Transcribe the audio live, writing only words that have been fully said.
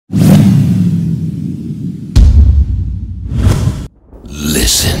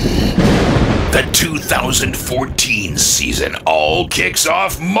season. The 2014 season all kicks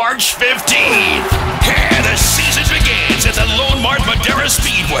off March 15th. And the season begins at the LoanMart Madera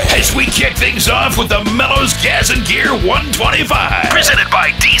Speedway as we kick things off with the Mellows Gas and Gear 125. Presented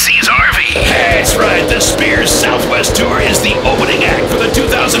by DC's RV. That's right, the Spears Southwest Tour is the opening act for the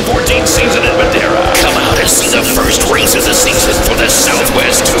 2014 season at Madera. Come out and see the first race of the season for the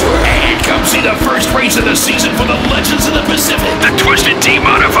Southwest Tour. And come see the first race of the season for the Legends of the Pacific. The Twisted T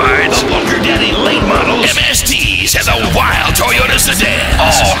Modifieds. The Bunker Daddy late models, MSTs, and the wild Toyota sedans.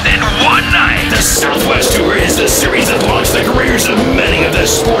 All in one night. The Southwest Tour is the series that launched the careers of many of the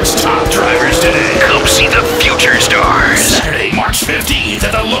sport's top drivers today. Come see the future stars. Saturday, March 15th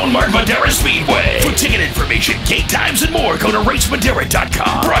at the LoanMart Madera Speedway. For ticket information, gate times, and more, go to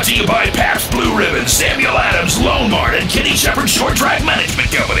racemadera.com. Brought to you by Pabst Blue Ribbon, Samuel Adams, LoanMart, and Kenny Shepherd Short Track Management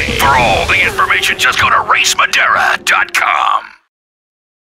Company. For all the information, just go to racemadera.com.